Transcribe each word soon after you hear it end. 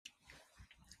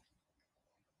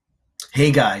Hey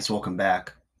guys, welcome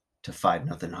back to 5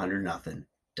 nothing 100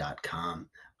 nothing.com.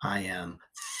 I am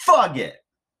Fugit.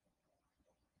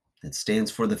 That stands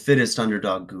for the fittest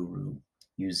underdog guru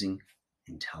using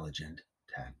intelligent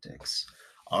tactics.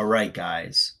 All right,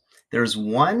 guys. There's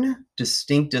one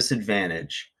distinct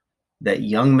disadvantage that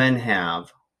young men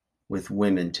have with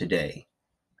women today,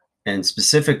 and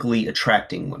specifically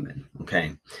attracting women.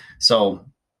 Okay. So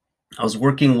I was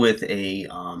working with a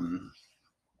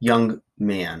young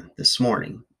man this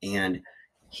morning, and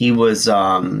he was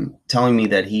telling me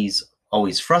that he's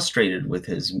always frustrated with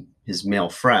his male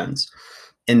friends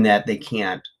in that they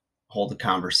can't hold a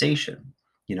conversation.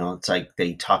 It's like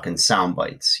they talk in sound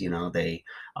bites. They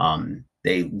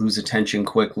lose attention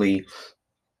quickly.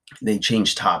 They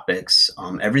change topics.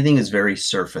 Everything is very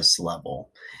surface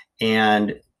level,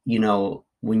 and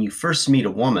when you first meet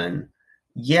a woman,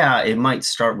 yeah, it might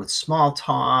start with small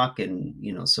talk and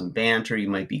some banter. You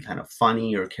might be kind of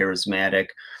funny or charismatic,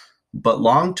 but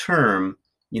long term,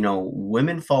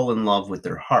 women fall in love with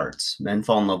their hearts, men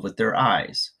fall in love with their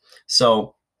eyes.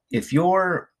 So if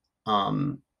you're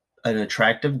an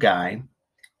attractive guy,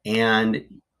 and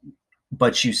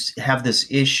but you have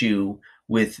this issue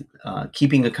with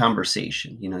keeping a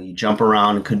conversation. You jump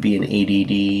around. It could be an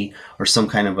ADD or some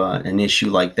kind of an issue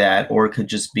like that, or it could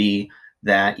just be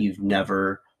that you've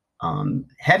never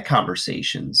had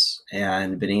conversations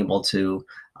and been able to,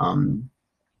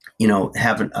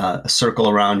 have a circle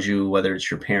around you, whether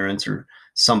it's your parents or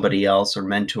somebody else or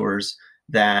mentors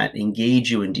that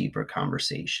engage you in deeper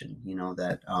conversation.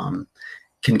 That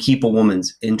can keep a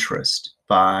woman's interest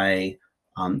by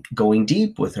going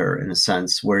deep with her in a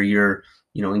sense where you're,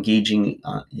 engaging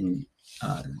in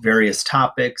various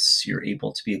topics. You're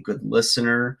able to be a good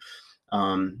listener.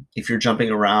 If you're jumping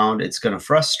around, it's going to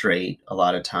frustrate a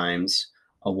lot of times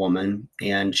a woman,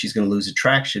 and she's going to lose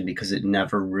attraction because it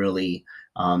never really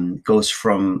goes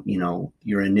from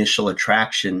your initial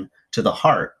attraction to the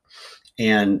heart.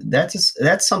 And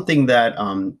that's something that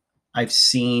I've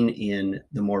seen in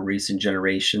the more recent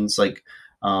generations. Like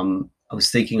I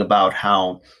was thinking about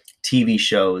how TV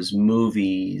shows,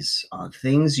 movies,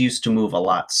 things used to move a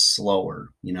lot slower.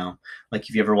 Like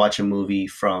if you ever watch a movie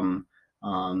from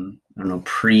I don't know,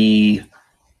 pre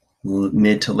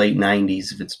mid to late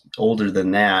 90s, if it's older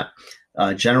than that,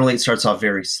 generally it starts off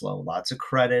very slow. Lots of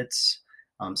credits,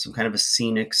 some kind of a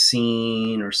scenic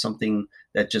scene or something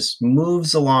that just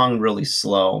moves along really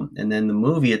slow. And then the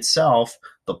movie itself,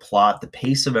 the plot, the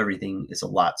pace of everything is a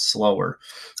lot slower.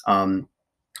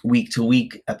 Week to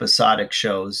week episodic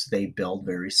shows, they build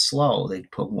very slow. They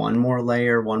put one more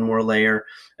layer,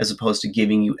 as opposed to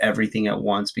giving you everything at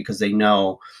once because they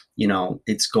know, they're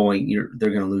going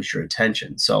to lose your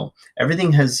attention. So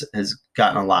everything has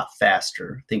gotten a lot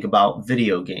faster. Think about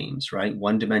video games, right?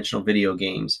 One-dimensional video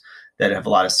games that have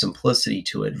a lot of simplicity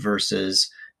to it versus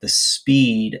the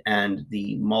speed and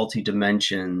the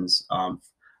multi-dimensions.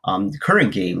 The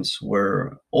current games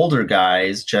where older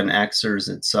guys, Gen Xers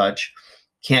and such,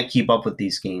 can't keep up with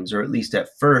these games, or at least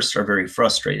at first are very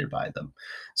frustrated by them.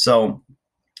 So,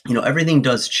 everything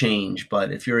does change.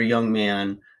 But if you're a young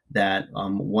man that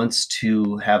wants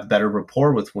to have better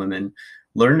rapport with women,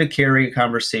 learn to carry a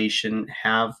conversation,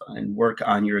 have and work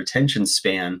on your attention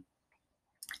span,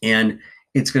 and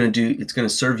it's going to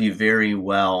serve you very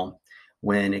well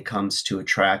when it comes to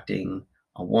attracting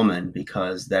a woman,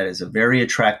 because that is a very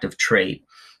attractive trait.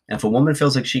 And if a woman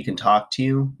feels like she can talk to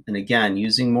you, and again,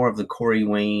 using more of the Corey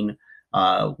Wayne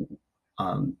uh,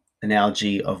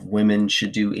 analogy of women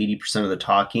should do 80% of the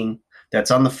talking,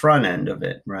 that's on the front end of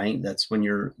it, right? That's when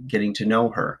you're getting to know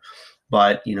her.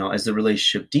 But, as the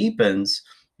relationship deepens,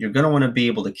 you're going to want to be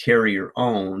able to carry your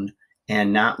own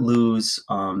and not lose,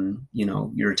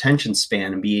 your attention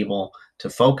span, and be able to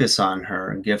focus on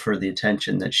her and give her the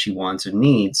attention that she wants and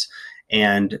needs.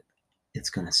 And it's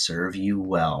going to serve you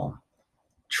well.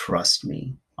 Trust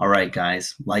me. All right,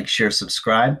 guys, like, share,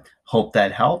 subscribe. Hope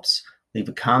that helps. Leave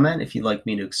a comment if you'd like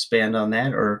me to expand on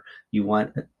that, or you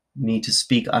want me to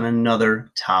speak on another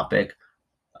topic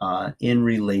in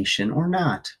relation or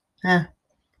not.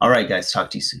 All right, guys, talk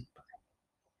to you soon.